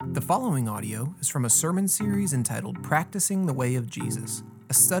The following audio is from a sermon series entitled Practicing the Way of Jesus,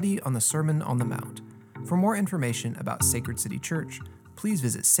 a study on the Sermon on the Mount. For more information about Sacred City Church, please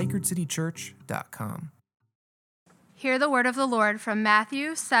visit sacredcitychurch.com. Hear the word of the Lord from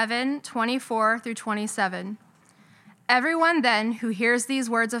Matthew 7:24 through 27. Everyone then who hears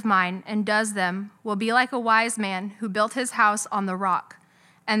these words of mine and does them will be like a wise man who built his house on the rock.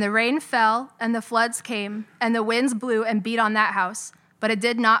 And the rain fell, and the floods came, and the winds blew and beat on that house, but it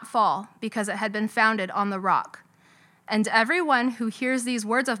did not fall, because it had been founded on the rock. And everyone who hears these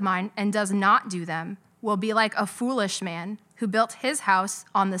words of mine and does not do them will be like a foolish man who built his house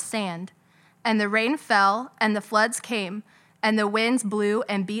on the sand. And the rain fell, and the floods came, and the winds blew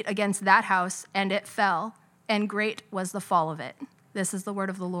and beat against that house, and it fell, and great was the fall of it. This is the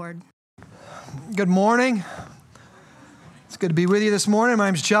word of the Lord. Good morning. It's good to be with you this morning. My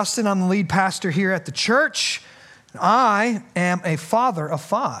name's Justin. I'm the lead pastor here at the church. I am a father of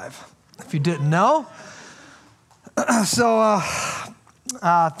 5, if you didn't know. So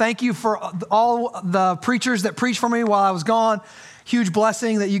thank you for all the preachers that preached for me while I was gone. Huge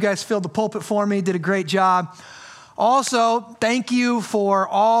blessing that you guys filled the pulpit for me, did a great job. Also, thank you for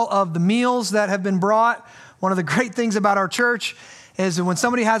all of the meals that have been brought. One of the great things about our church is that when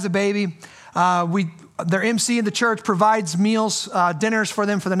somebody has a baby, their MC in the church provides meals, dinners for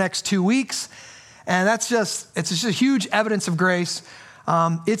them for the next 2 weeks. And it's just a huge evidence of grace.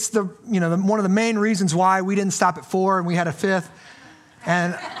 It's one of the main reasons why we didn't stop at 4 and we had a 5th.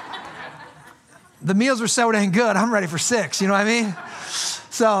 And the meals were so dang good, I'm ready for 6, you know what I mean?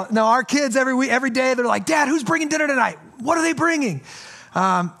 So no, our kids every day, they're like, Dad, who's bringing dinner tonight? What are they bringing?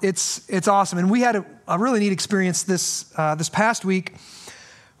 It's awesome. And we had a really neat experience this past week.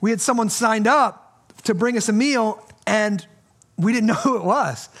 We had someone signed up to bring us a meal and we didn't know who it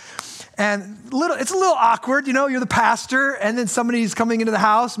was. And it's a little awkward, you're the pastor and then somebody's coming into the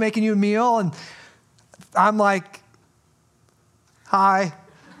house making you a meal and I'm like, hi,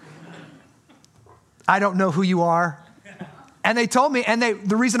 I don't know who you are. And they told me, and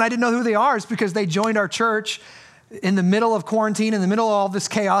the reason I didn't know who they are is because they joined our church in the middle of quarantine, in the middle of all this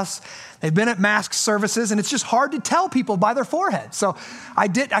chaos. They've been at mask services, and it's just hard to tell people by their forehead. So I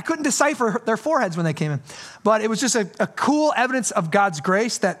couldn't decipher their foreheads when they came in. But it was just a cool evidence of God's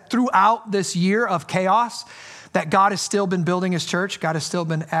grace that throughout this year of chaos, that God has still been building his church. God has still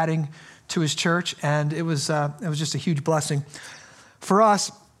been adding to his church, and it was just a huge blessing for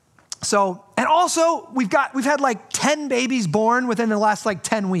us. So, and also we've had like 10 babies born within the last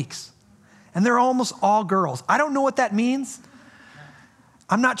 10 weeks. And they're almost all girls. I don't know what that means.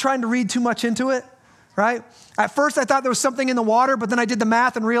 I'm not trying to read too much into it, right? At first I thought there was something in the water, but then I did the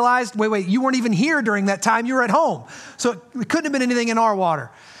math and realized, wait, you weren't even here during that time. You were at home. So it couldn't have been anything in our water.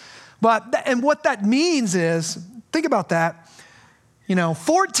 And what that means is, think about that,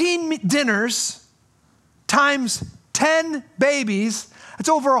 14 dinners times 10 babies, that's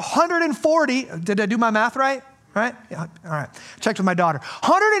over 140. Did I do my math right? Right? Yeah, all right. Checked with my daughter.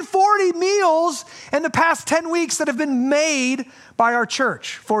 140 meals in the past 10 weeks that have been made by our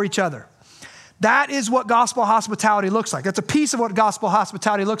church for each other. That is what gospel hospitality looks like. That's a piece of what gospel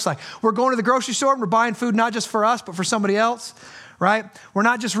hospitality looks like. We're going to the grocery store and we're buying food not just for us, but for somebody else, right? We're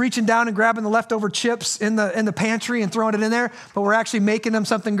not just reaching down and grabbing the leftover chips in the pantry and throwing it in there, but we're actually making them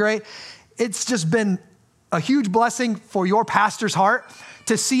something great. It's just been a huge blessing for your pastor's heart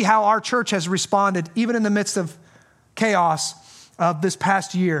to see how our church has responded, even in the midst of chaos of this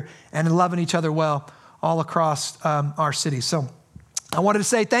past year and loving each other well all across our city. So I wanted to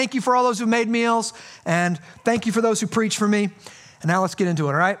say thank you for all those who made meals and thank you for those who preached for me. And now let's get into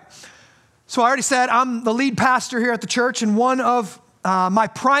it, all right? So I already said I'm the lead pastor here at the church, and one of my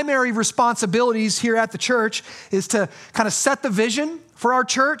primary responsibilities here at the church is to kind of set the vision for our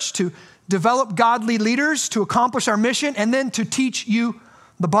church, to develop godly leaders, to accomplish our mission, and then to teach you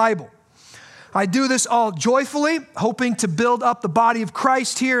the Bible. I do this all joyfully, hoping to build up the body of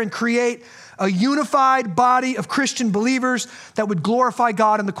Christ here and create a unified body of Christian believers that would glorify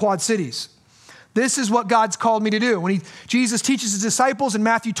God in the Quad Cities. This is what God's called me to do. When Jesus teaches his disciples in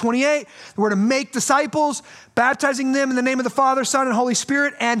Matthew 28, we're to make disciples, baptizing them in the name of the Father, Son, and Holy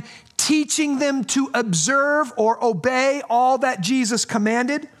Spirit, and teaching them to observe or obey all that Jesus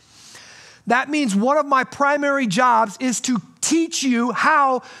commanded. That means one of my primary jobs is to teach you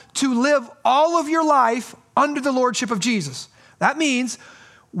how to live all of your life under the lordship of Jesus. That means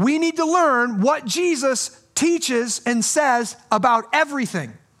we need to learn what Jesus teaches and says about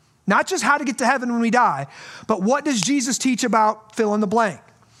everything. Not just how to get to heaven when we die, but what does Jesus teach about fill in the blank.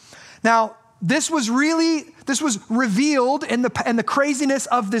 Now, this was revealed in the craziness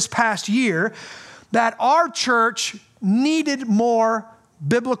of this past year that our church needed more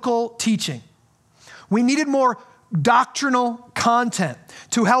biblical teaching. We needed more doctrinal content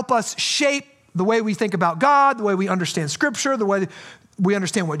to help us shape the way we think about God, the way we understand Scripture, the way we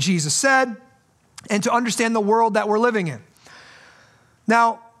understand what Jesus said, and to understand the world that we're living in.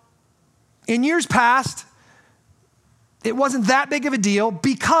 Now, in years past, it wasn't that big of a deal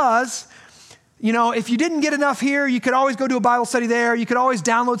because, if you didn't get enough here, you could always go do a Bible study there. You could always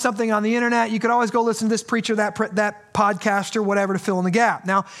download something on the internet. You could always go listen to this preacher, that podcaster, whatever, to fill in the gap.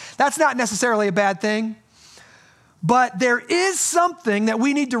 Now, that's not necessarily a bad thing, but there is something that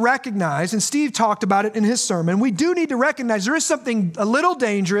we need to recognize, and Steve talked about it in his sermon. We do need to recognize there is something a little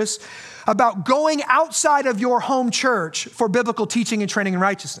dangerous about going outside of your home church for biblical teaching and training in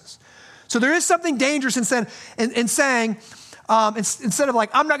righteousness. So there is something dangerous in saying, instead of like,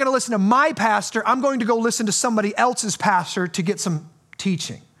 I'm not going to listen to my pastor, I'm going to go listen to somebody else's pastor to get some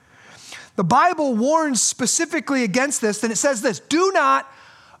teaching. The Bible warns specifically against this, and it says this: do not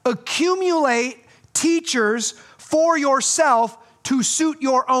accumulate teachers for yourself to suit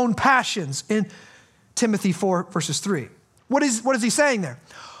your own passions, in Timothy 4, verses 3. What is he saying there?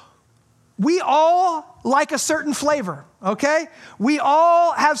 We all like a certain flavor, okay? We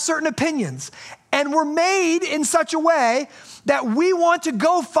all have certain opinions, and we're made in such a way that we want to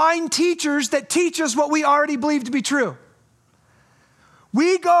go find teachers that teach us what we already believe to be true.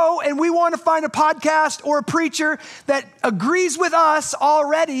 We go and we want to find a podcast or a preacher that agrees with us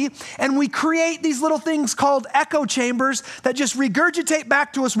already, and we create these little things called echo chambers that just regurgitate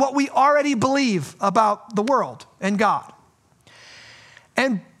back to us what we already believe about the world and God.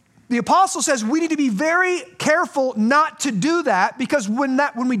 And the apostle says we need to be very careful not to do that, because when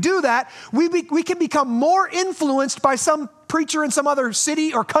we do that, we can become more influenced by some preacher in some other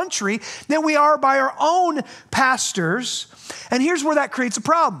city or country than we are by our own pastors. And here's where that creates a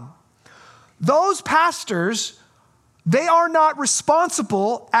problem. Those pastors, they are not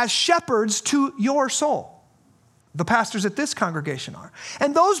responsible as shepherds to your soul. The pastors at this congregation are.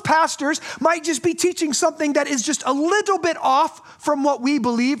 And those pastors might just be teaching something that is just a little bit off from what we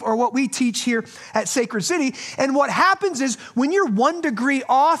believe or what we teach here at Sacred City. And what happens is when you're 1 degree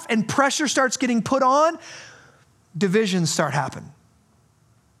off and pressure starts getting put on, divisions start happening.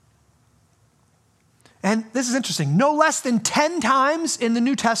 And this is interesting. No less than 10 times in the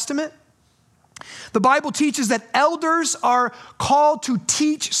New Testament, the Bible teaches that elders are called to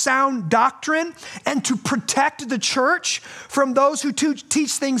teach sound doctrine and to protect the church from those who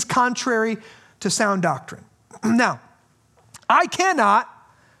teach things contrary to sound doctrine. Now, I cannot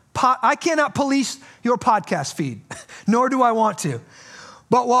police your podcast feed, nor do I want to.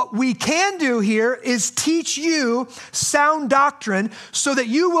 But what we can do here is teach you sound doctrine so that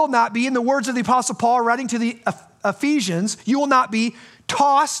you will not be, in the words of the Apostle Paul writing to the Ephesians, you will not be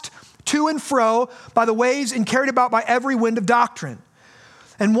tossed to and fro by the waves and carried about by every wind of doctrine.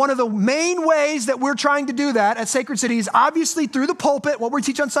 And one of the main ways that we're trying to do that at Sacred City is obviously through the pulpit, what we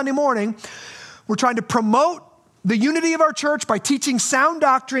teach on Sunday morning. We're trying to promote the unity of our church by teaching sound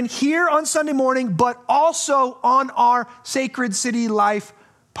doctrine here on Sunday morning, but also on our Sacred City Life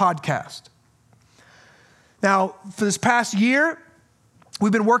podcast. Now, for this past year,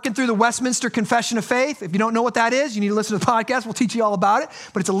 we've been working through the Westminster Confession of Faith. If you don't know what that is, you need to listen to the podcast. We'll teach you all about it.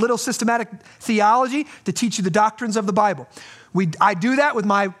 But it's a little systematic theology to teach you the doctrines of the Bible. I do that with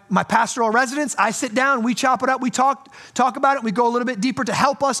my pastoral residents. I sit down, we chop it up, we talk about it, we go a little bit deeper to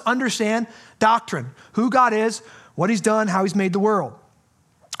help us understand doctrine, who God is, what he's done, how he's made the world.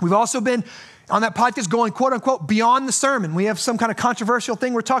 We've also been on that podcast going, quote unquote, beyond the sermon. We have some kind of controversial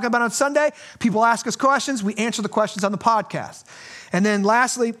thing we're talking about on Sunday. People ask us questions. We answer the questions on the podcast. And then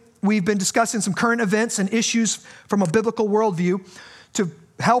lastly, we've been discussing some current events and issues from a biblical worldview to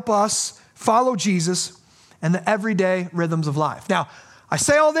help us follow Jesus and the everyday rhythms of life. Now, I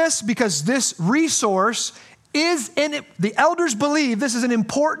say all this because this resource is in it. The elders believe this is an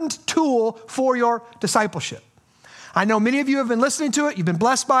important tool for your discipleship. I know many of you have been listening to it. You've been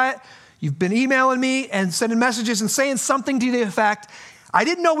blessed by it. You've been emailing me and sending messages and saying something to the effect, I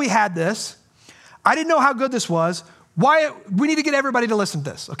didn't know we had this. I didn't know how good this was. Why we need to get everybody to listen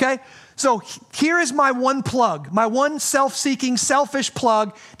to this, okay? So here is my one plug, my one self-seeking, selfish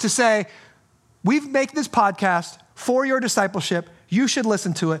plug to say, we've made this podcast for your discipleship. You should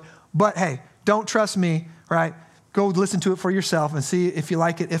listen to it. But hey, don't trust me, right? Go listen to it for yourself and see if you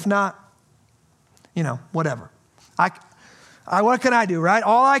like it. If not, whatever. What can I do, right?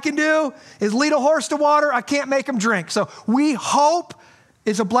 All I can do is lead a horse to water. I can't make him drink. So we hope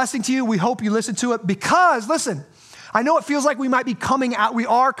it's a blessing to you. We hope you listen to it because, listen, I know it feels like we might be coming out. We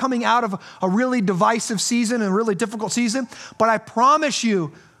are coming out of a really divisive season and a really difficult season, but I promise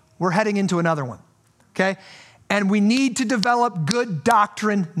you we're heading into another one, okay? And we need to develop good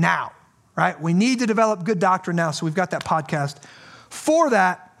doctrine now, right? We need to develop good doctrine now. So we've got that podcast for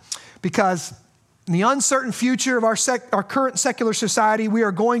that, because in the uncertain future of our current secular society, we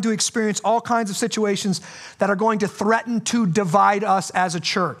are going to experience all kinds of situations that are going to threaten to divide us as a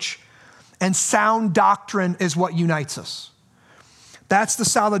church. And sound doctrine is what unites us. That's the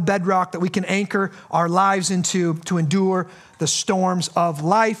solid bedrock that we can anchor our lives into to endure the storms of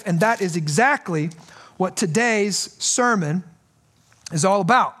life. And that is exactly what today's sermon is all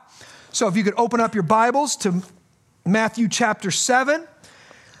about. So if you could open up your Bibles to Matthew chapter 7.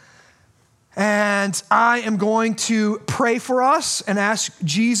 And I am going to pray for us and ask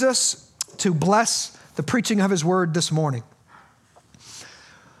Jesus to bless the preaching of his word this morning.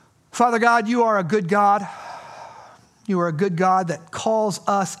 Father God, you are a good God. You are a good God that calls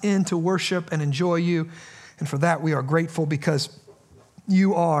us in to worship and enjoy you. And for that, we are grateful, because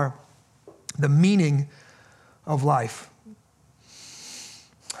you are the meaning of life.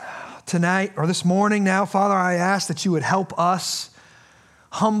 Tonight, or this morning now, Father, I ask that you would help us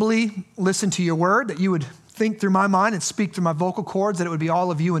humbly listen to your word, that you would think through my mind and speak through my vocal cords, that it would be all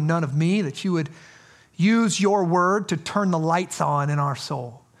of you and none of me, that you would use your word to turn the lights on in our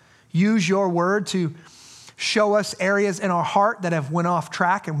soul. Use your word to show us areas in our heart that have went off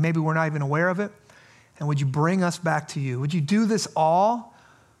track and maybe we're not even aware of it. And would you bring us back to you? Would you do this all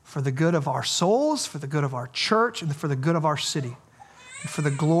for the good of our souls, for the good of our church, and for the good of our city, and for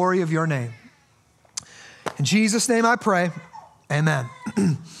the glory of your name? In Jesus' name I pray. Amen.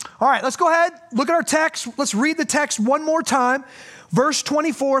 All right, let's go ahead, look at our text. Let's read the text one more time. Verse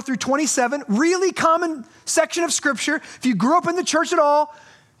 24 through 27, really common section of scripture. If you grew up in the church at all,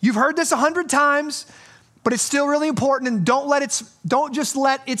 you've heard this 100 times, but it's still really important. And don't just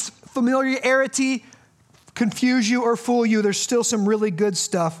let its familiarity confuse you or fool you. There's still some really good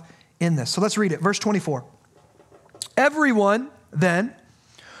stuff in this. So let's read it. Verse 24. Everyone then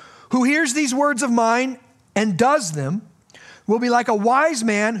who hears these words of mine and does them will be like a wise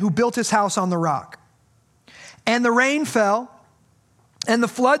man who built his house on the rock. And the rain fell, and the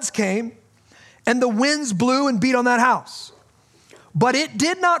floods came, and the winds blew and beat on that house. But it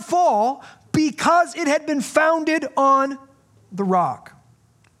did not fall, because it had been founded on the rock.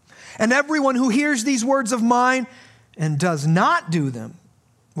 And everyone who hears these words of mine and does not do them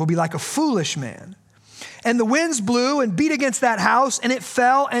will be like a foolish man. And the winds blew and beat against that house, and it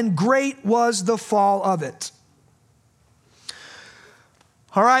fell, and great was the fall of it.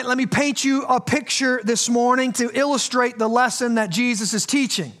 All right, let me paint you a picture this morning to illustrate the lesson that Jesus is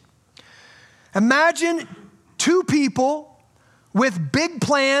teaching. Imagine two people with big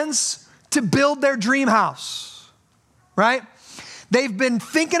plans to build their dream house, right? They've been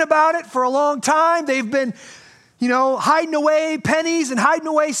thinking about it for a long time. They've been, hiding away pennies and hiding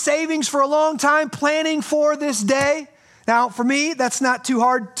away savings for a long time, planning for this day. Now, for me, that's not too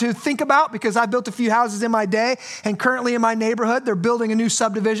hard to think about, because I built a few houses in my day, and currently in my neighborhood, they're building a new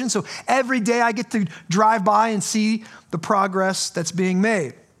subdivision. So every day I get to drive by and see the progress that's being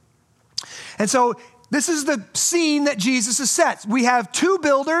made. And so this is the scene that Jesus has set. We have two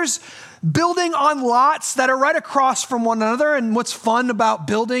builders building on lots that are right across from one another. And what's fun about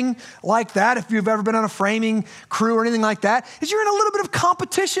building like that, if you've ever been on a framing crew or anything like that, is you're in a little bit of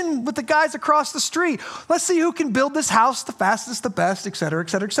competition with the guys across the street. Let's see who can build this house the fastest, the best, et cetera, et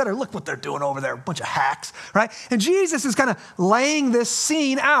cetera, et cetera. Look what they're doing over there, a bunch of hacks, right? And Jesus is kind of laying this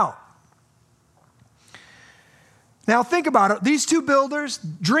scene out. Now think about it. These two builders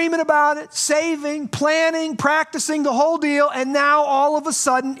dreaming about it, saving, planning, practicing, the whole deal. And now all of a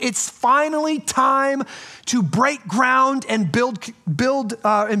sudden, it's finally time to break ground and build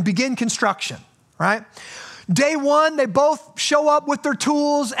and begin construction, right? Day one, they both show up with their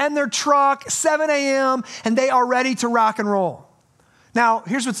tools and their truck, 7 a.m., and they are ready to rock and roll. Now,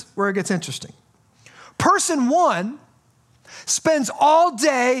 here's where it gets interesting. Person one spends all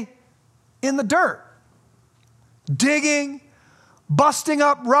day in the dirt, digging, busting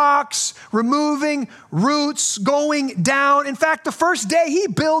up rocks, removing roots, going down. In fact, the first day he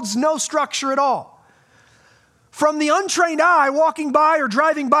builds no structure at all. From the untrained eye, walking by or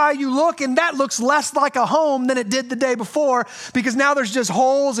driving by, you look and that looks less like a home than it did the day before, because now there's just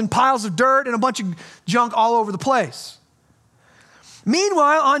holes and piles of dirt and a bunch of junk all over the place.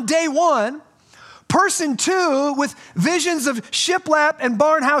 Meanwhile, on day one, person two, with visions of shiplap and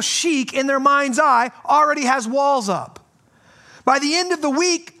barnhouse chic in their mind's eye, already has walls up. By the end of the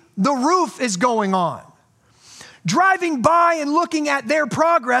week, the roof is going on. Driving by and looking at their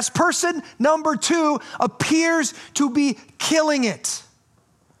progress, person number two appears to be killing it.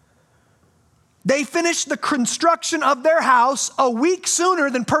 They finished the construction of their house a week sooner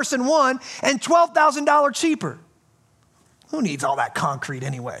than person one and $12,000 cheaper. Who needs all that concrete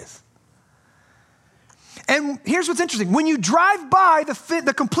anyways? And here's what's interesting. When you drive by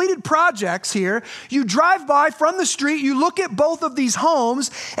the completed projects here, you drive by from the street, you look at both of these homes,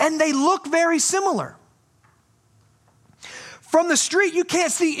 and they look very similar. From the street, you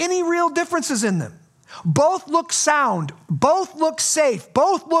can't see any real differences in them. Both look sound. Both look safe.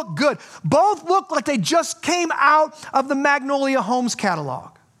 Both look good. Both look like they just came out of the Magnolia Homes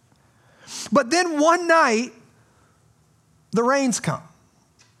catalog. But then one night, the rains come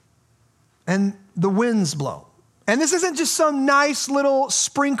and the winds blow. And this isn't just some nice little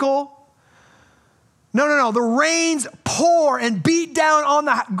sprinkle. No. The rains pour and beat down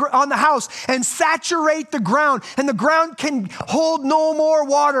on the house and saturate the ground. And the ground can hold no more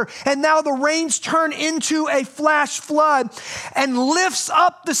water. And now the rains turn into a flash flood and lifts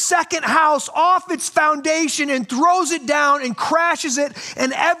up the second house off its foundation and throws it down and crashes it.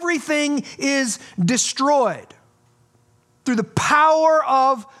 And everything is destroyed through the power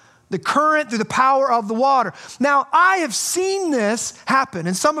of the current, through the power of the water. Now, I have seen this happen,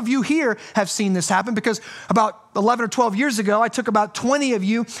 and some of you here have seen this happen because about 11 or 12 years ago, I took about 20 of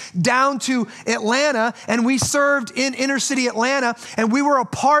you down to Atlanta, and we served in inner city Atlanta, and we were a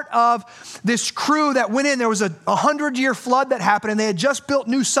part of this crew that went in. There was a 100-year flood that happened, and they had just built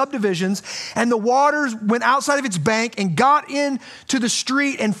new subdivisions, and the waters went outside of its bank and got into the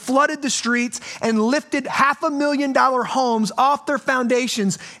street and flooded the streets and lifted $500,000 homes off their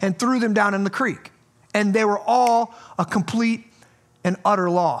foundations and threw them down in the creek. And they were all a complete and utter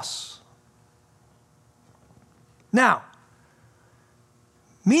loss. Now,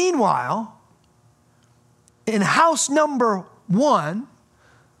 meanwhile, in house number one,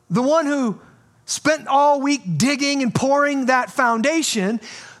 the one who spent all week digging and pouring that foundation,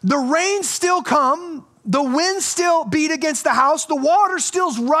 the rains still come, the wind still beat against the house, the water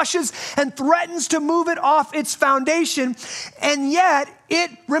still rushes and threatens to move it off its foundation, and yet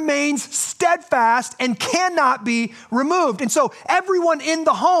it remains steadfast and cannot be removed. And so everyone in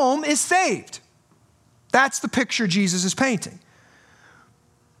the home is saved. That's the picture Jesus is painting.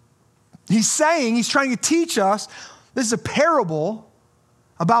 He's trying to teach us, this is a parable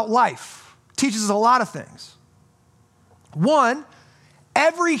about life. It teaches us a lot of things. One,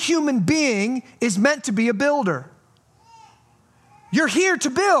 every human being is meant to be a builder. You're here to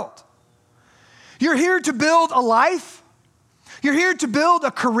build. You're here to build a life. You're here to build a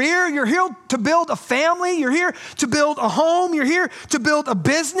career. You're here to build a family. You're here to build a home. You're here to build a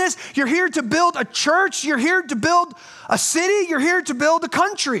business. You're here to build a church. You're here to build a city. You're here to build a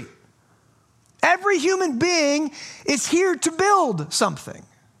country. Every human being is here to build something.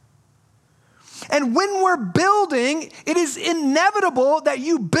 And when we're building, it is inevitable that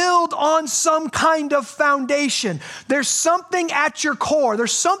you build on some kind of foundation. There's something at your core.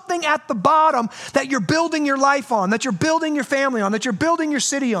 There's something at the bottom that you're building your life on, that you're building your family on, that you're building your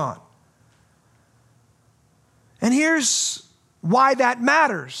city on. And here's why that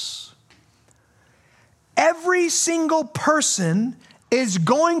matters. Every single person is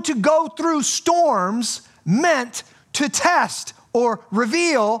going to go through storms meant to test or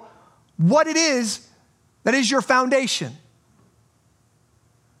reveal what it is that is your foundation.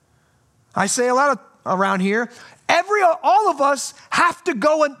 I say a lot around here, all of us have to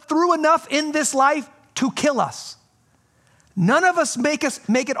go through enough in this life to kill us. None of us make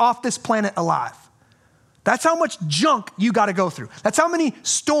it off this planet alive. That's how much junk you got to go through. That's how many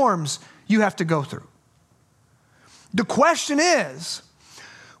storms you have to go through. The question is,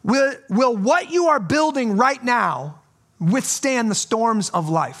 will what you are building right now withstand the storms of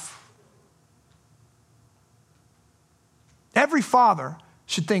life? Every father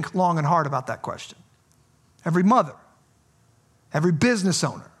should think long and hard about that question. Every mother, every business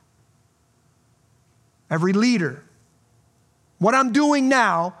owner, every leader. What I'm doing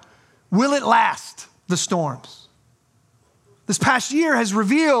now, will it last the storms? This past year has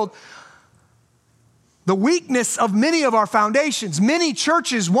revealed the weakness of many of our foundations. Many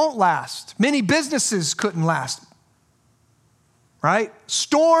churches won't last. Many businesses couldn't last. Right?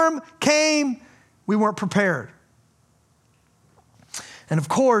 Storm came, we weren't prepared. And of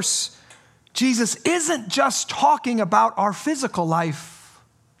course, Jesus isn't just talking about our physical life.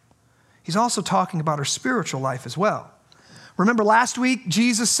 He's also talking about our spiritual life as well. Remember last week,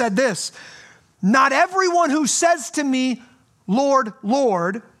 Jesus said this, "Not everyone who says to me, 'Lord,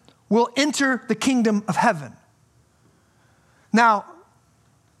 Lord,' will enter the kingdom of heaven." Now,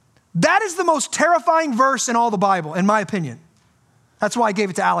 that is the most terrifying verse in all the Bible, in my opinion. That's why I gave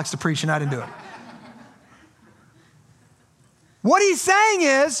it to Alex to preach and I didn't do it. What he's saying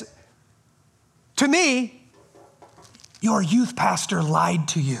is, To me, your youth pastor lied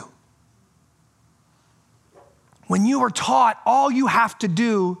to you. When you were taught all you have to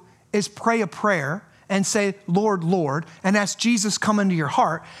do is pray a prayer and say, Lord, Lord, and ask Jesus come into your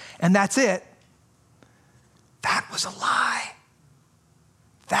heart, and that's it, that was a lie.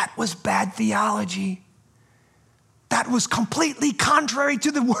 That was bad theology. That was completely contrary to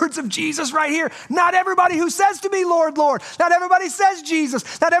the words of Jesus right here. Not everybody who says to me, Lord, Lord. Not everybody says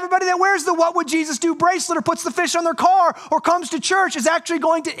Jesus. Not everybody that wears the what would Jesus do bracelet or puts the fish on their car or comes to church is actually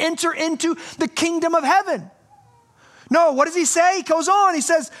going to enter into the kingdom of heaven. No, what does he say? He goes on. He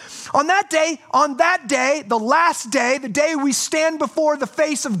says, on that day, the last day, the day we stand before the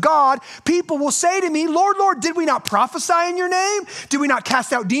face of God, people will say to me, Lord, Lord, did we not prophesy in your name? Did we not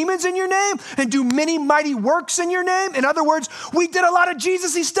cast out demons in your name and do many mighty works in your name? In other words, we did a lot of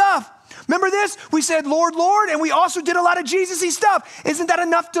Jesus-y stuff. Remember this? We said, Lord, Lord, and we also did a lot of Jesus-y stuff. Isn't that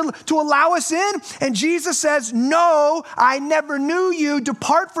enough to allow us in? And Jesus says, no, I never knew you.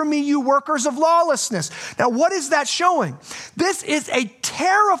 Depart from me, you workers of lawlessness. Now, what is that showing? This is a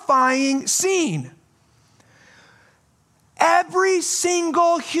terrifying scene. Every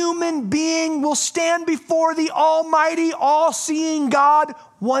single human being will stand before the almighty, all-seeing God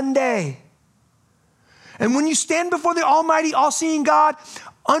one day. And when you stand before the almighty, all-seeing God,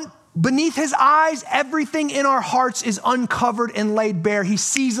 beneath his eyes, everything in our hearts is uncovered and laid bare. He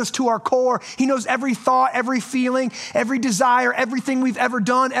sees us to our core. He knows every thought, every feeling, every desire, everything we've ever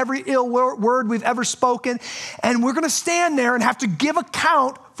done, every ill word we've ever spoken. And we're going to stand there and have to give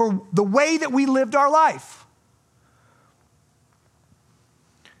account for the way that we lived our life.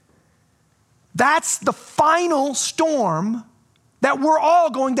 That's the final storm that we're all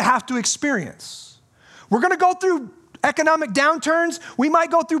going to have to experience. We're going to go through economic downturns. We might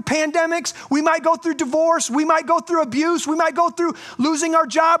go through pandemics. We might go through divorce. We might go through abuse. We might go through losing our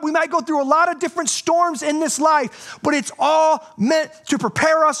job. We might go through a lot of different storms in this life, but it's all meant to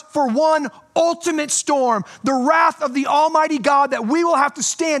prepare us for one ultimate storm, the wrath of the Almighty God that we will have to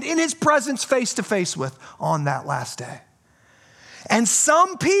stand in his presence face to face with on that last day. And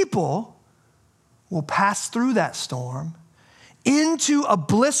some people will pass through that storm into a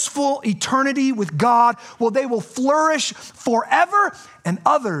blissful eternity with God, where they will flourish forever, and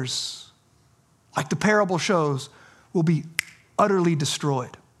others, like the parable shows, will be utterly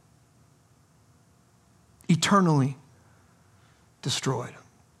destroyed, eternally destroyed.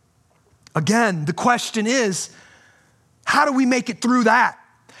 Again, the question is, how do we make it through that?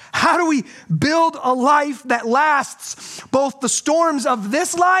 How do we build a life that lasts both the storms of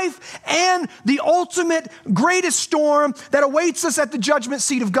this life and the ultimate greatest storm that awaits us at the judgment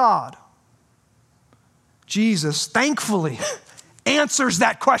seat of God? Jesus, thankfully, answers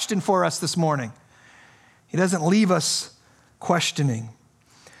that question for us this morning. He doesn't leave us questioning.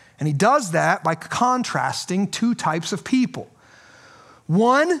 And he does that by contrasting two types of people.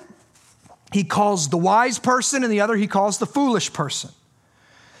 One, he calls the wise person, and the other he calls the foolish person.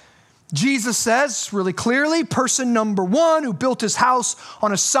 Jesus says really clearly, person number one who built his house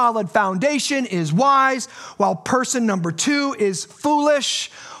on a solid foundation is wise, while person number two is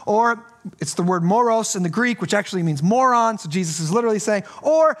foolish, or it's the word moros in the Greek, which actually means moron. So Jesus is literally saying,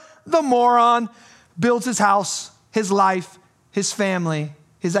 or the moron builds his house, his life, his family,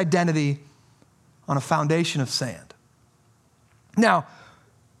 his identity on a foundation of sand. Now,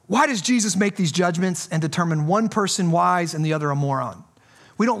 why does Jesus make these judgments and determine one person wise and the other a moron?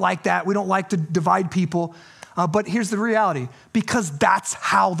 We don't like that. We don't like to divide people. But here's the reality. Because that's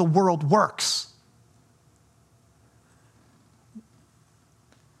how the world works.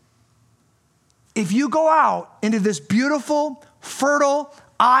 If you go out into this beautiful, fertile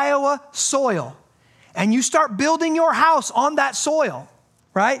Iowa soil and you start building your house on that soil,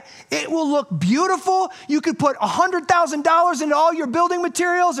 right? It will look beautiful. You could put $100,000 into all your building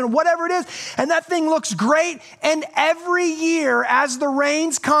materials and whatever it is, and that thing looks great. And every year, as the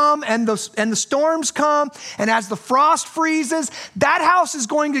rains come and the storms come, and as the frost freezes, that house is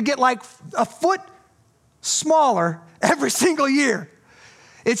going to get like a foot smaller every single year.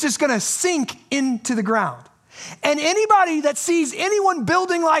 It's just going to sink into the ground. And anybody that sees anyone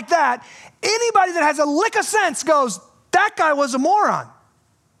building like that, anybody that has a lick of sense goes, that guy was a moron.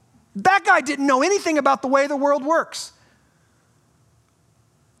 That guy didn't know anything about the way the world works.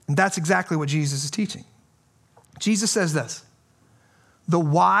 And that's exactly what Jesus is teaching. Jesus says this: the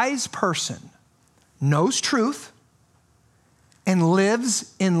wise person knows truth and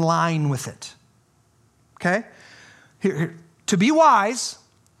lives in line with it. Okay? Here. To be wise,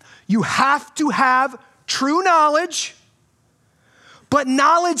 you have to have true knowledge, but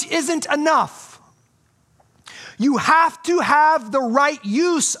knowledge isn't enough. You have to have the right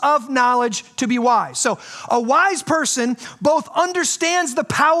use of knowledge to be wise. So a wise person both understands the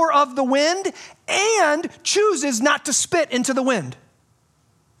power of the wind and chooses not to spit into the wind.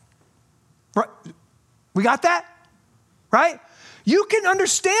 Right? We got that? Right? You can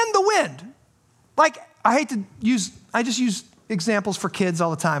understand the wind. Like, I just use examples for kids all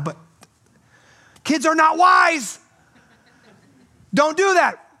the time, but kids are not wise. Don't do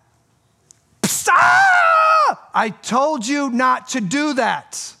that. Psst, ah! I told you not to do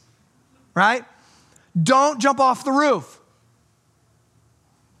that, right? Don't jump off the roof.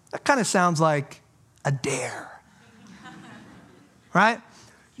 That kind of sounds like a dare, right?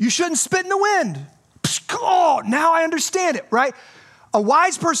 You shouldn't spit in the wind. Psst, oh, now I understand it, right? A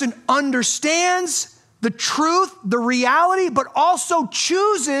wise person understands the truth, the reality, but also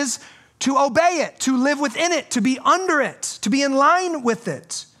chooses to obey it, to live within it, to be under it, to be in line with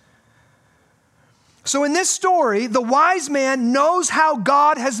it. So in this story, the wise man knows how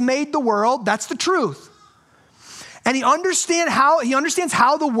God has made the world. That's the truth. And he understands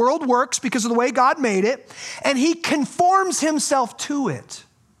how the world works because of the way God made it, and he conforms himself to it.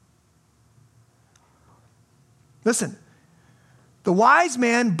 Listen, the wise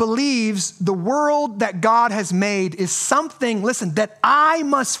man believes the world that God has made is something, listen, that I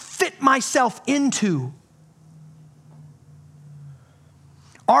must fit myself into.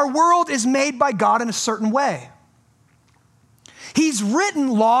 Our world is made by God in a certain way. He's written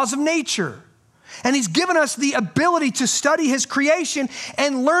laws of nature, and he's given us the ability to study his creation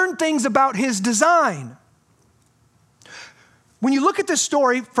and learn things about his design. When you look at this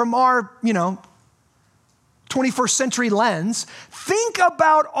story from our, 21st century lens, think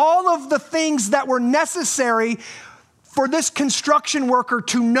about all of the things that were necessary for this construction worker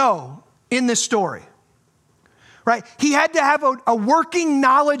to know in this story, right? He had to have a working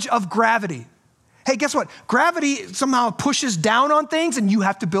knowledge of gravity. Hey, guess what? Gravity somehow pushes down on things, and you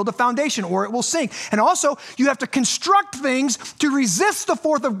have to build a foundation or it will sink. And also, you have to construct things to resist the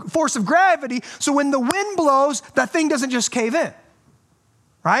force of gravity, so when the wind blows, that thing doesn't just cave in,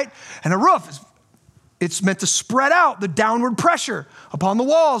 right? And a roof it's meant to spread out the downward pressure upon the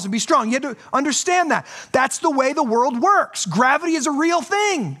walls and be strong. You had to understand that. That's the way the world works. Gravity is a real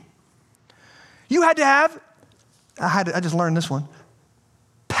thing. You had to have, I just learned this one,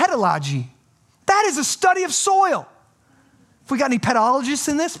 pedology. That is a study of soil. If we got any pedologists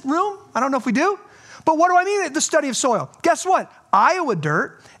in this room, I don't know if we do. But what do I mean, the study of soil? Guess what? Iowa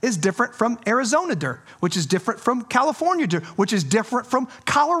dirt is different from Arizona dirt, which is different from California dirt, which is different from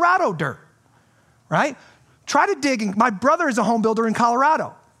Colorado dirt. Right? Try to dig. My brother is a home builder in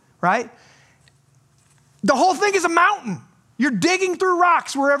Colorado, right? The whole thing is a mountain. You're digging through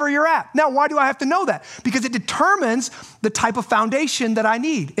rocks wherever you're at. Now, why do I have to know that? Because it determines the type of foundation that I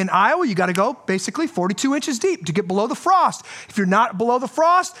need. In Iowa, you got to go basically 42 inches deep to get below the frost. If you're not below the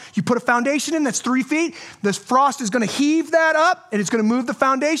frost, you put a foundation in that's 3 feet. This frost is going to heave that up, and it's going to move the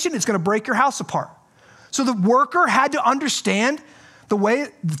foundation. It's going to break your house apart. So the worker had to understand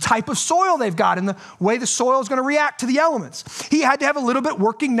the type of soil they've got and the way the soil is going to react to the elements. He had to have a little bit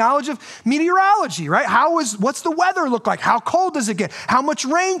working knowledge of meteorology, right? What's the weather look like? How cold does it get? How much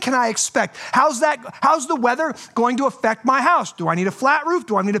rain can I expect? How's the weather going to affect my house? Do I need a flat roof?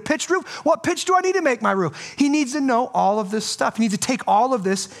 Do I need a pitched roof? What pitch do I need to make my roof? He needs to know all of this stuff. He needs to take all of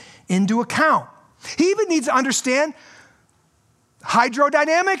this into account. He even needs to understand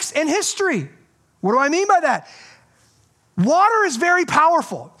hydrodynamics and history. What do I mean by that? Water is very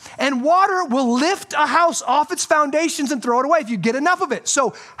powerful, and water will lift a house off its foundations and throw it away if you get enough of it.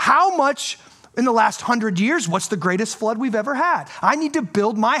 So how much in the last 100 years, what's the greatest flood we've ever had? I need to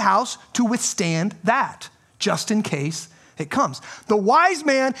build my house to withstand that, just in case it comes. The wise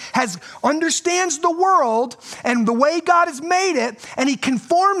man understands the world and the way God has made it, and he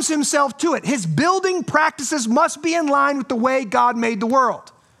conforms himself to it. His building practices must be in line with the way God made the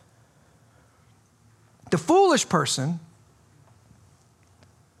world. The foolish person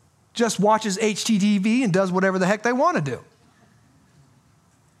just watches HGTV and does whatever the heck they want to do.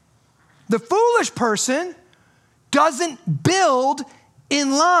 The foolish person doesn't build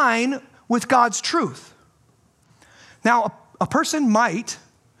in line with God's truth. Now, a person might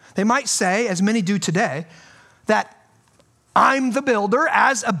say, as many do today, that I'm the builder.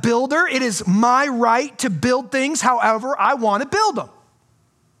 As a builder, it is my right to build things however I want to build them.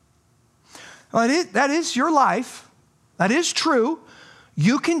 Well, that is your life. That is true.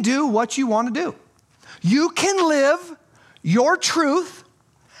 You can do what you want to do. You can live your truth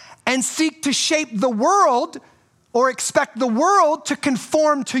and seek to shape the world or expect the world to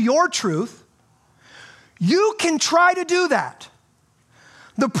conform to your truth. You can try to do that.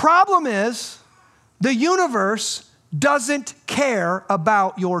 The problem is The universe doesn't care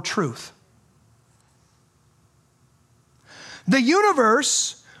about your truth. The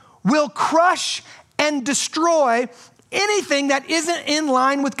universe will crush and destroy anything that isn't in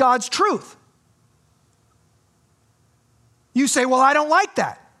line with God's truth. You say, well, I don't like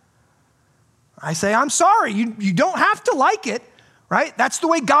that. I say, I'm sorry, you don't have to like it, right? That's the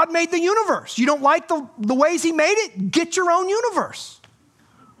way God made the universe. You don't like the ways he made it? Get your own universe.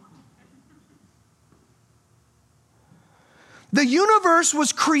 The universe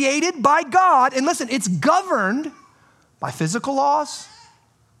was created by God, and listen, it's governed by physical laws,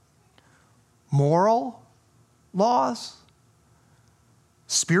 moral laws,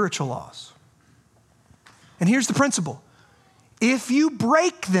 spiritual laws. And here's the principle. If you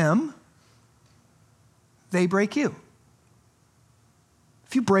break them, they break you.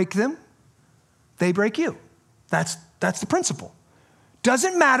 If you break them, they break you. That's the principle.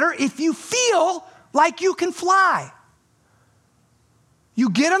 Doesn't matter if you feel like you can fly. You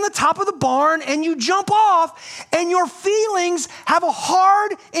get on the top of the barn and you jump off, and your feelings have a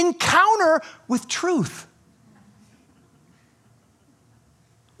hard encounter with truth.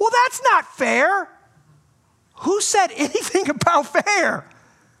 Well, that's not fair. Who said anything about fair?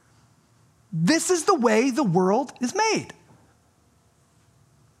 This is the way the world is made.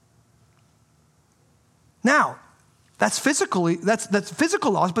 Now, that's physical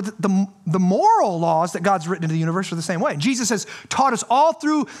laws, but the moral laws that God's written into the universe are the same way. Jesus has taught us all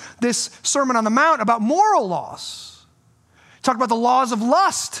through this Sermon on the Mount about moral laws. Talk about the laws of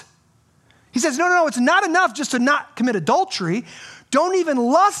lust. He says, no, it's not enough just to not commit adultery. Don't even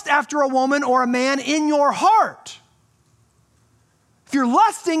lust after a woman or a man in your heart. If you're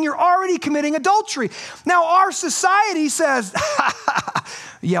lusting, you're already committing adultery. Now, our society says,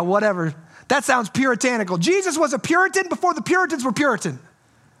 yeah, whatever. That sounds puritanical. Jesus was a Puritan before the Puritans were Puritan.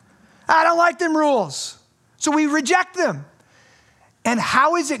 I don't like them rules. So we reject them. And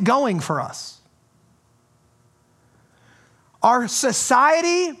how is it going for us? Our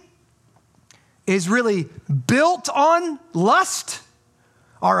society is really built on lust.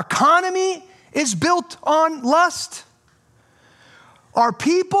 Our economy is built on lust. Our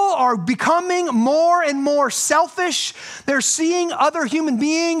people are becoming more and more selfish. They're seeing other human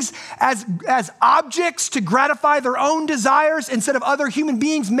beings as objects to gratify their own desires instead of other human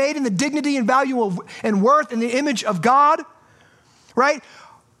beings made in the dignity and value and worth in the image of God, right?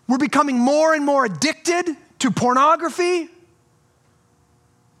 We're becoming more and more addicted to pornography.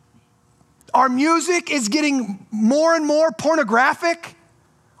 Our music is getting more and more pornographic.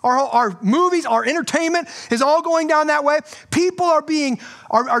 Our movies, our entertainment is all going down that way. People are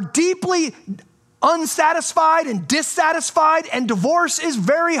deeply unsatisfied and dissatisfied, and divorce is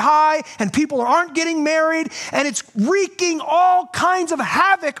very high, and people aren't getting married, and it's wreaking all kinds of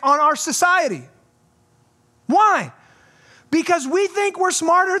havoc on our society. Why? Because we think we're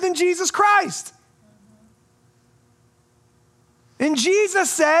smarter than Jesus Christ. And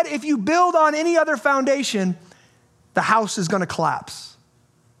Jesus said, if you build on any other foundation, the house is going to collapse.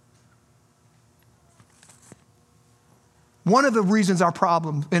 One of the reasons our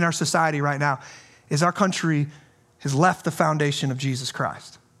problem in our society right now is our country has left the foundation of Jesus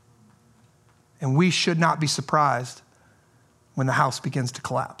Christ. And we should not be surprised when the house begins to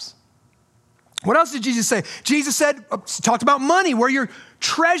collapse. What else did Jesus say? Jesus talked about money. Where your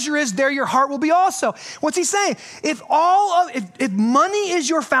treasure is, there your heart will be also. What's he saying? If money is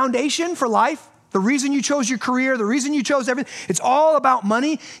your foundation for life, the reason you chose your career, the reason you chose everything, it's all about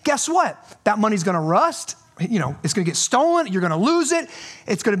money, guess what? That money's going to rust. It's going to get stolen. You're going to lose it.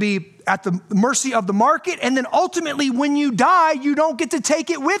 It's going to be at the mercy of the market. And then ultimately, when you die, you don't get to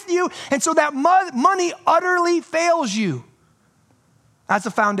take it with you. And so that money utterly fails you as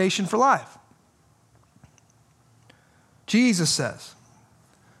a foundation for life. Jesus says,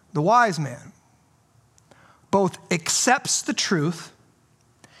 the wise man both accepts the truth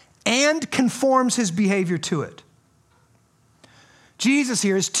and conforms his behavior to it. Jesus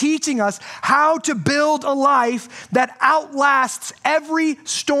here is teaching us how to build a life that outlasts every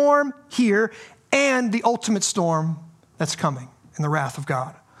storm here and the ultimate storm that's coming in the wrath of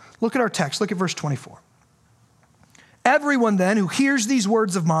God. Look at our text. Look at verse 24. Everyone then who hears these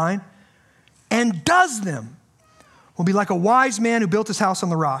words of mine and does them will be like a wise man who built his house on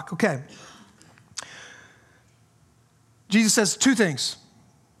the rock. Okay. Jesus says two things.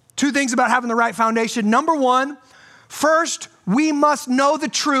 Two things about having the right foundation. Number one, first, we must know the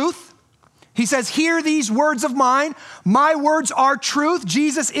truth. He says, hear these words of mine. My words are truth.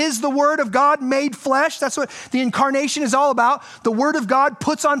 Jesus is the Word of God made flesh. That's what the incarnation is all about. The Word of God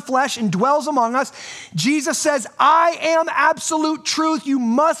puts on flesh and dwells among us. Jesus says, I am absolute truth. You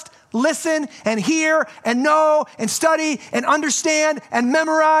must listen and hear and know and study and understand and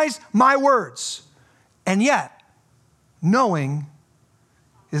memorize my words. And yet, knowing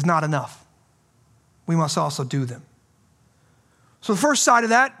is not enough. We must also do them. So the first side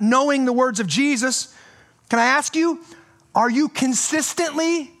of that, knowing the words of Jesus, can I ask you, are you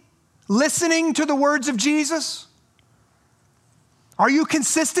consistently listening to the words of Jesus? Are you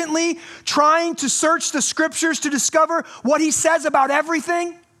consistently trying to search the scriptures to discover what he says about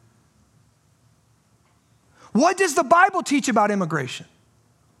everything? What does the Bible teach about immigration?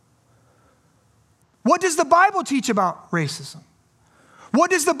 What does the Bible teach about racism?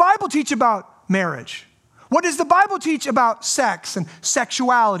 What does the Bible teach about marriage? What does the Bible teach about sex and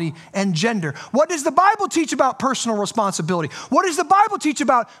sexuality and gender? What does the Bible teach about personal responsibility? What does the Bible teach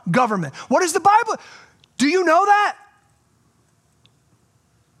about government? What does the Bible... Do you know that?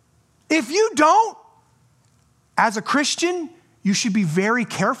 If you don't, as a Christian, you should be very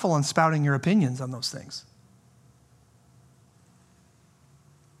careful in spouting your opinions on those things.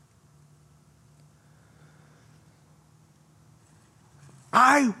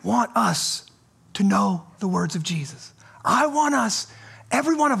 I want us to know the words of Jesus. I want us,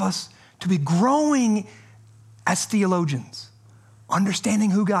 every one of us, to be growing as theologians,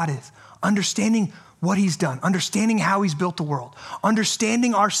 understanding who God is, understanding what he's done, understanding how he's built the world,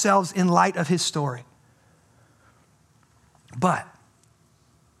 understanding ourselves in light of his story. But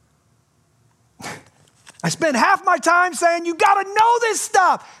I spend half my time saying, you gotta know this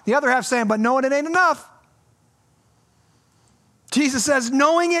stuff. The other half saying, but knowing it ain't enough. Jesus says,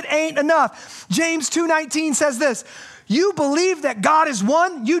 knowing it ain't enough. James 2:19 says this, you believe that God is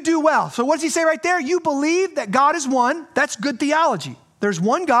one, you do well. So what does he say right there? You believe that God is one. That's good theology. There's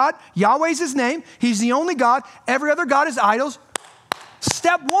one God. Yahweh's his name. He's the only God. Every other God is idols.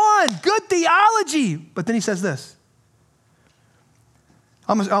 Step one, good theology. But then he says this.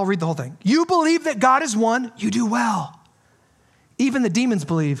 I'll read the whole thing. You believe that God is one, you do well. Even the demons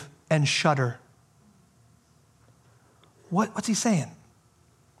believe and shudder. What's he saying?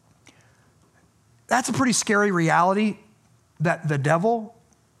 That's a pretty scary reality that the devil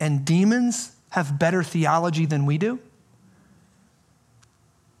and demons have better theology than we do.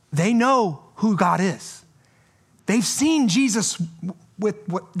 They know who God is. They've seen Jesus with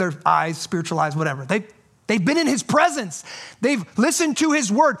their eyes, spiritual eyes, whatever. They've been in his presence. They've listened to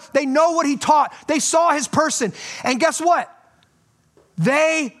his word. They know what he taught. They saw his person. And guess what?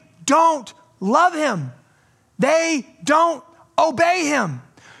 They don't love him. They don't obey him.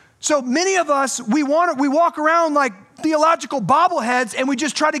 So many of us, we walk around like theological bobbleheads and we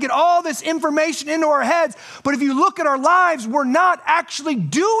just try to get all this information into our heads. But if you look at our lives, we're not actually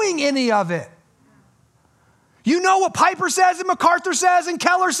doing any of it. You know what Piper says and MacArthur says and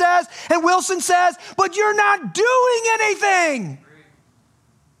Keller says and Wilson says, but you're not doing anything.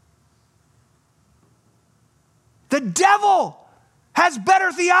 The devil has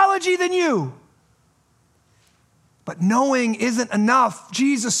better theology than you. But knowing isn't enough.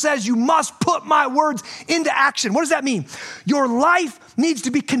 Jesus says you must put my words into action. What does that mean? Your life needs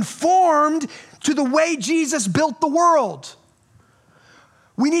to be conformed to the way Jesus built the world.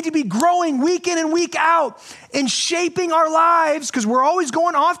 We need to be growing week in and week out and shaping our lives because we're always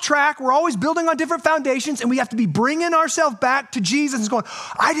going off track. We're always building on different foundations and we have to be bringing ourselves back to Jesus and going,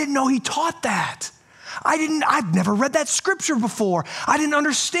 I didn't know he taught that. I've never read that scripture before. I didn't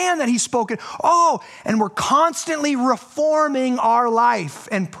understand that he spoke it. Oh, and we're constantly reforming our life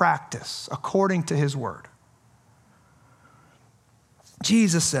and practice according to his word.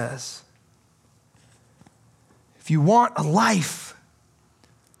 Jesus says, if you want a life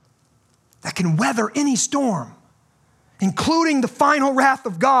that can weather any storm, including the final wrath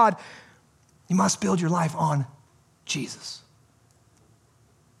of God, you must build your life on Jesus.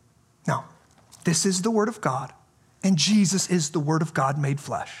 Now, this is the word of God, and Jesus is the word of God made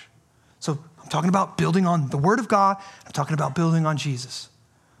flesh. So I'm talking about building on the word of God. I'm talking about building on Jesus.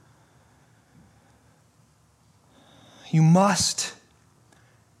 You must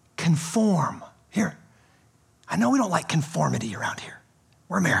conform. Here, I know we don't like conformity around here.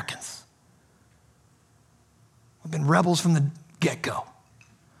 We're Americans. We've been rebels from the get-go.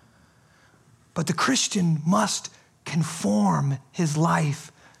 But the Christian must conform his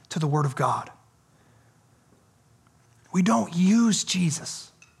life to the word of God. We don't use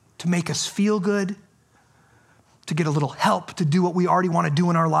Jesus to make us feel good, to get a little help to do what we already want to do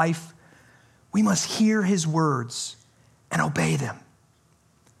in our life. We must hear his words and obey them.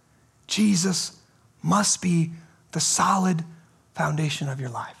 Jesus must be the solid foundation of your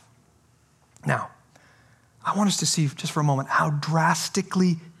life. Now, I want us to see just for a moment how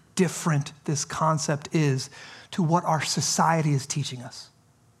drastically different this concept is to what our society is teaching us.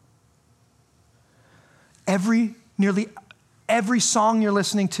 nearly every song you're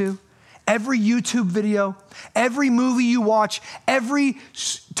listening to, every YouTube video, every movie you watch, every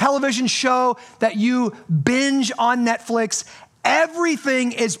television show that you binge on Netflix,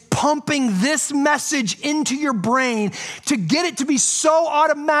 everything is pumping this message into your brain to get it to be so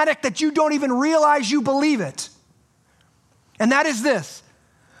automatic that you don't even realize you believe it. And that is this.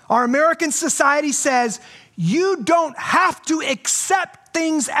 Our American society says you don't have to accept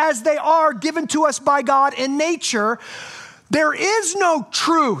things as they are given to us by God in nature. There is no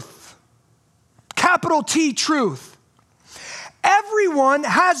truth, capital T truth. Everyone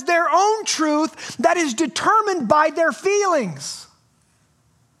has their own truth that is determined by their feelings.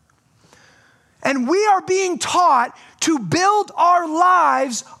 And we are being taught to build our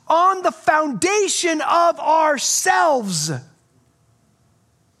lives on the foundation of ourselves.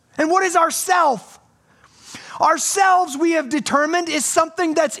 And what is ourself? Ourselves, we have determined, is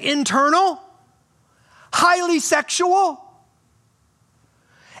something that's internal, highly sexual,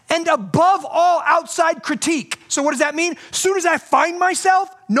 and above all outside critique. So what does that mean? As soon as I find myself,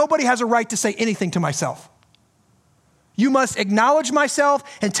 nobody has a right to say anything to myself. You must acknowledge myself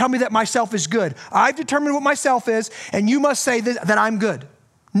and tell me that myself is good. I've determined what myself is, and you must say that I'm good.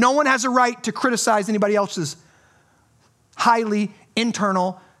 No one has a right to criticize anybody else's highly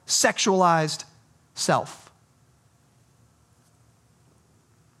internal, sexualized self.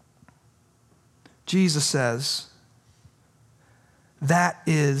 Jesus says, that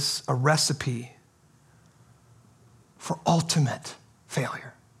is a recipe for ultimate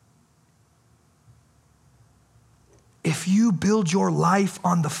failure. If you build your life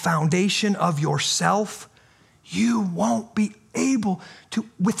on the foundation of yourself, you won't be able to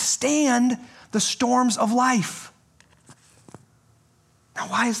withstand the storms of life. Now,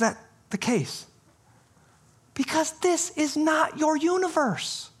 why is that the case? Because this is not your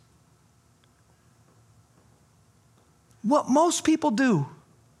universe. What most people do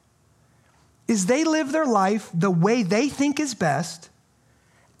is they live their life the way they think is best,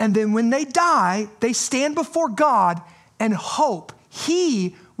 and then when they die, they stand before God and hope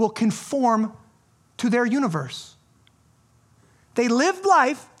He will conform to their universe. They live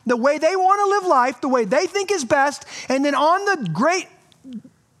life the way they want to live life, the way they think is best, and then on the great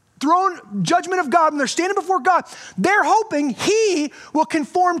throne judgment of God, when they're standing before God, they're hoping He will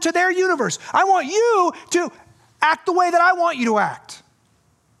conform to their universe. I want you to act the way that I want you to act.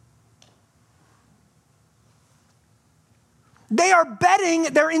 They are betting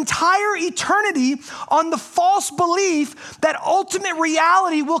their entire eternity on the false belief that ultimate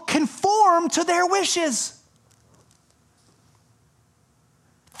reality will conform to their wishes.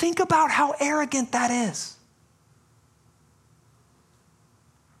 Think about how arrogant that is.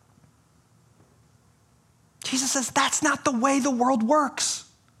 Jesus says that's not the way the world works.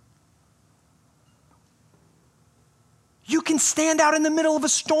 You can stand out in the middle of a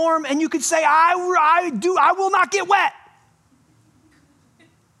storm and you could say, I will not get wet.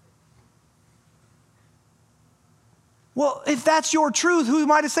 Well, if that's your truth, who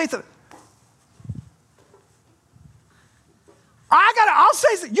am I to say so? I'll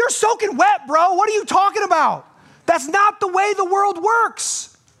say, you're soaking wet, bro. What are you talking about? That's not the way the world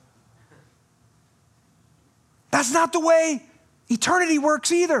works. That's not the way eternity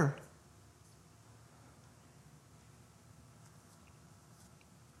works either.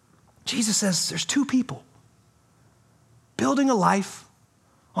 Jesus says there's two people building a life.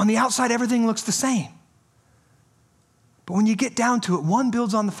 On the outside, everything looks the same. But when you get down to it, one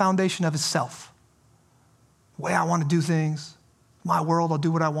builds on the foundation of itself. The way I want to do things, my world, I'll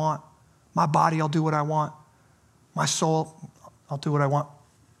do what I want. My body, I'll do what I want. My soul, I'll do what I want.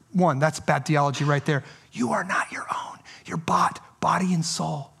 One, that's bad theology right there. You are not your own. You're bought, body and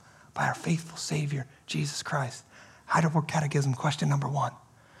soul, by our faithful Savior, Jesus Christ. Heidelberg Catechism, question number 1.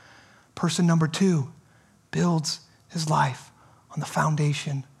 Person number 2 builds his life on the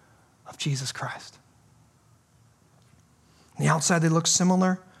foundation of Jesus Christ. On the outside, they look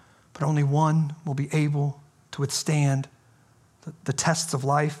similar, but only one will be able to withstand the tests of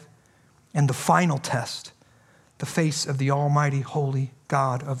life and the final test, the face of the almighty, holy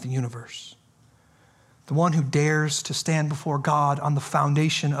God of the universe. The one who dares to stand before God on the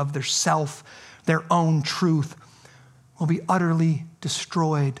foundation of their self, their own truth, will be utterly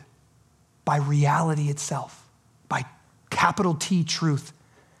destroyed by reality itself, by capital T truth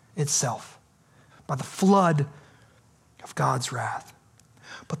itself, by the flood of God's wrath.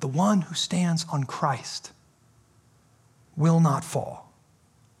 But the one who stands on Christ will not fall.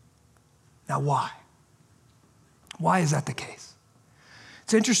 Now, why? Why is that the case?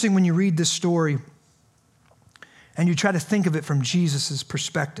 It's interesting when you read this story and you try to think of it from Jesus'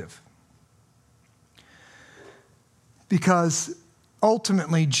 perspective. Because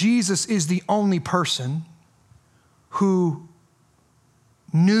ultimately, Jesus is the only person who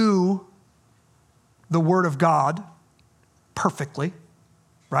knew the Word of God perfectly,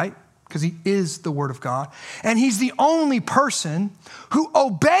 right? Because he is the Word of God. And he's the only person who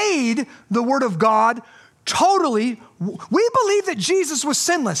obeyed the Word of God totally. We believe that Jesus was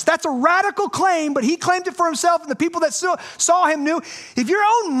sinless. That's a radical claim, but he claimed it for himself, and the people that saw him knew. If your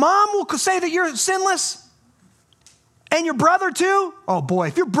own mom will say that you're sinless, and your brother too, oh boy,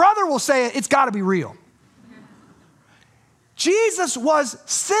 if your brother will say it, it's got to be real. Jesus was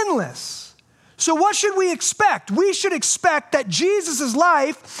sinless. So what should we expect? We should expect that Jesus'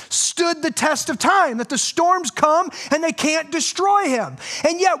 life stood the test of time, that the storms come and they can't destroy him.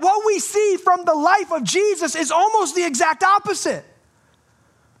 And yet what we see from the life of Jesus is almost the exact opposite.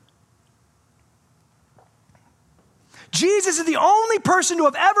 Jesus is the only person to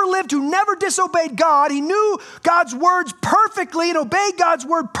have ever lived who never disobeyed God. He knew God's words perfectly and obeyed God's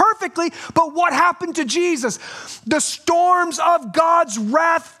word perfectly. But what happened to Jesus? The storms of God's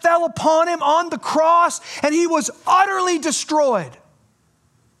wrath fell upon him on the cross, and he was utterly destroyed.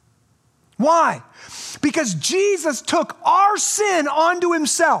 Why? Because Jesus took our sin onto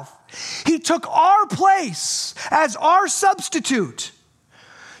himself. He took our place as our substitute.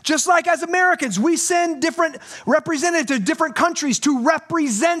 Just like as Americans, we send different representatives to different countries to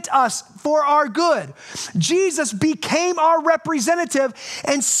represent us for our good. Jesus became our representative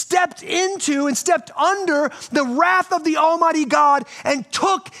and stepped into and stepped under the wrath of the Almighty God and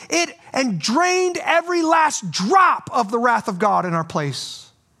took it and drained every last drop of the wrath of God in our place.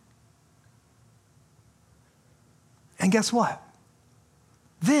 And guess what?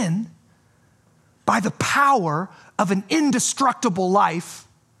 Then, by the power of an indestructible life,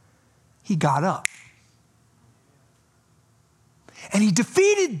 he got up. And he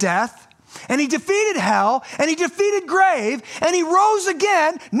defeated death, and he defeated hell, and he defeated grave, and he rose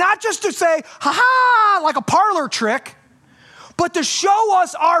again, not just to say, ha-ha, like a parlor trick, but to show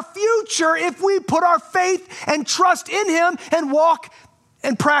us our future if we put our faith and trust in him and walk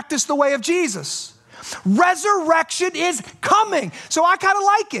and practice the way of Jesus. Resurrection is coming. So I kind of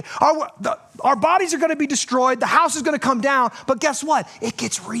like it. Our bodies are going to be destroyed. The house is going to come down. But guess what? It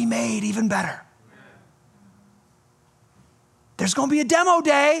gets remade even better. There's going to be a demo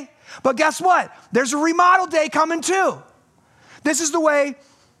day. But guess what? There's a remodel day coming too. This is the way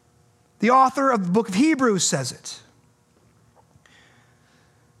the author of the book of Hebrews says it.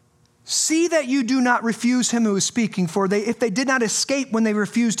 See that you do not refuse him who is speaking, for if they did not escape when they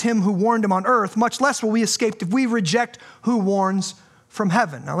refused him who warned them on earth, much less will we escape if we reject who warns from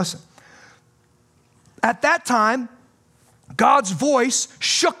heaven. Now listen. At that time, God's voice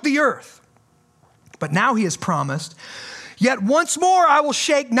shook the earth. But now he has promised, yet once more I will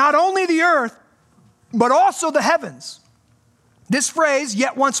shake not only the earth, but also the heavens. This phrase,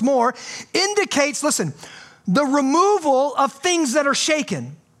 yet once more, indicates, listen, the removal of things that are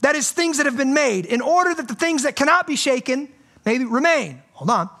shaken. That is, things that have been made, in order that the things that cannot be shaken may remain.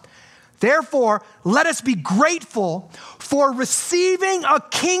 Hold on. Therefore, let us be grateful for receiving a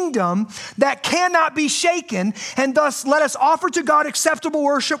kingdom that cannot be shaken, and thus let us offer to God acceptable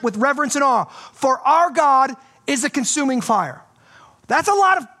worship with reverence and awe. For our God is a consuming fire. That's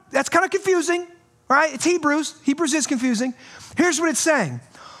kind of confusing, right? It's Hebrews. Hebrews is confusing. Here's what it's saying.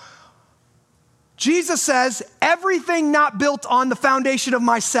 Jesus says, everything not built on the foundation of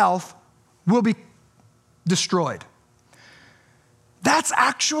myself will be destroyed. That's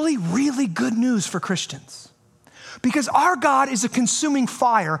actually really good news for Christians. Because our God is a consuming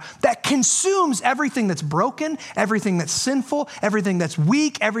fire that consumes everything that's broken, everything that's sinful, everything that's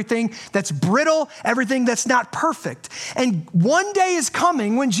weak, everything that's brittle, everything that's not perfect. And one day is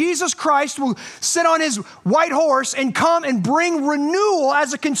coming when Jesus Christ will sit on his white horse and come and bring renewal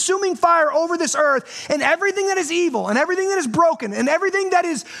as a consuming fire over this earth. And everything that is evil and everything that is broken and everything that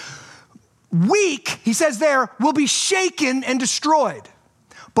is weak, he says there, will be shaken and destroyed.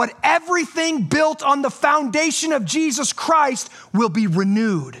 But everything built on the foundation of Jesus Christ will be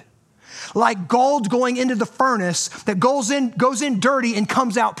renewed. Like gold going into the furnace that goes in dirty and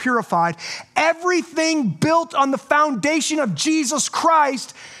comes out purified. Everything built on the foundation of Jesus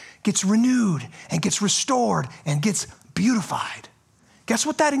Christ gets renewed and gets restored and gets beautified. Guess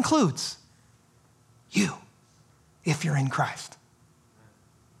what that includes? You, if you're in Christ.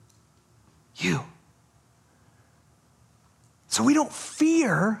 You. So we don't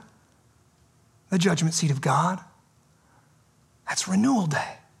fear the judgment seat of God. That's renewal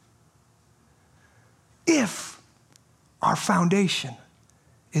day. If our foundation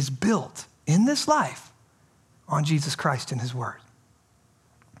is built in this life on Jesus Christ and his word,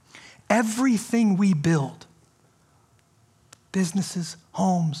 everything we build businesses,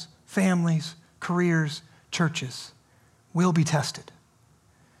 homes, families, careers, churches will be tested.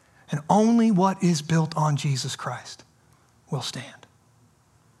 And only what is built on Jesus Christ will stand.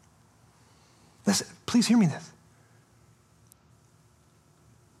 Listen, please hear me this.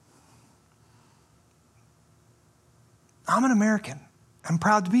 I'm an American. I'm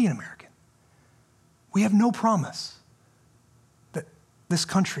proud to be an American. We have no promise that this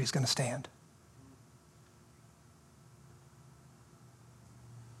country is going to stand.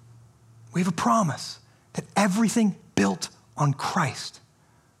 We have a promise that everything built on Christ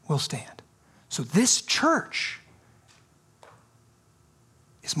will stand. So this church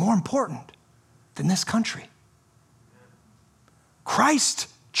is more important than this country. Christ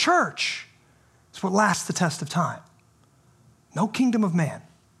church is what lasts the test of time. No kingdom of man.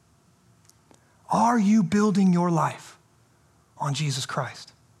 Are you building your life on Jesus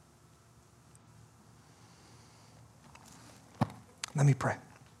Christ? Let me pray.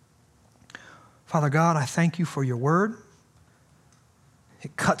 Father God, I thank you for your word.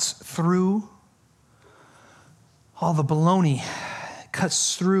 It cuts through all the baloney. It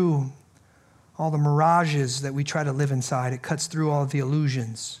cuts through all the mirages that we try to live inside. It cuts through all of the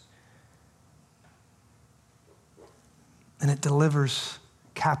illusions. And it delivers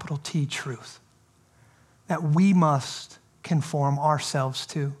capital T truth that we must conform ourselves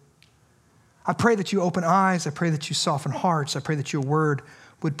to. I pray that you open eyes. I pray that you soften hearts. I pray that your word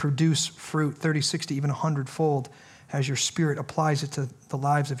would produce fruit 30, 60, even 100-fold as your Spirit applies it to the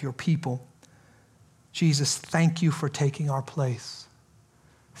lives of your people. Jesus, thank you for taking our place.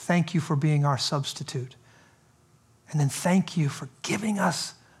 Thank you for being our substitute. And then thank you for giving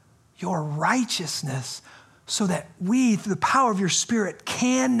us your righteousness so that we, through the power of your Spirit,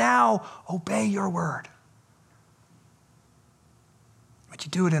 can now obey your word. But you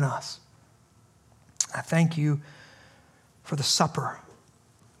do it in us. I thank you for the supper.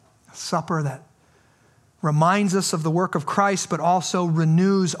 A supper that reminds us of the work of Christ, but also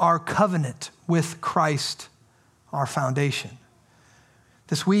renews our covenant with Christ, our foundation.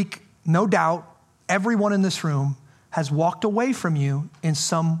 This week, no doubt, everyone in this room has walked away from you in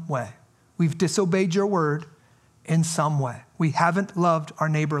some way. We've disobeyed your word in some way. We haven't loved our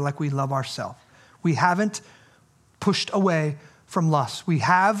neighbor like we love ourselves. We haven't pushed away from lust. We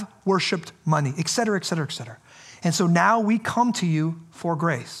have worshiped money, et cetera, et cetera, et cetera. And so now we come to you for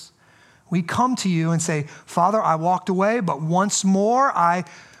grace. We come to you and say, Father, I walked away, but once more I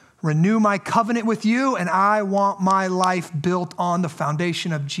renew my covenant with you, and I want my life built on the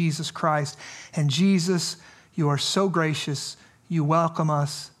foundation of Jesus Christ. And Jesus, you are so gracious. You welcome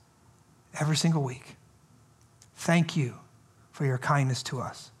us every single week. Thank you for your kindness to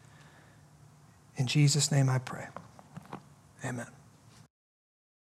us. In Jesus' name I pray. Amen.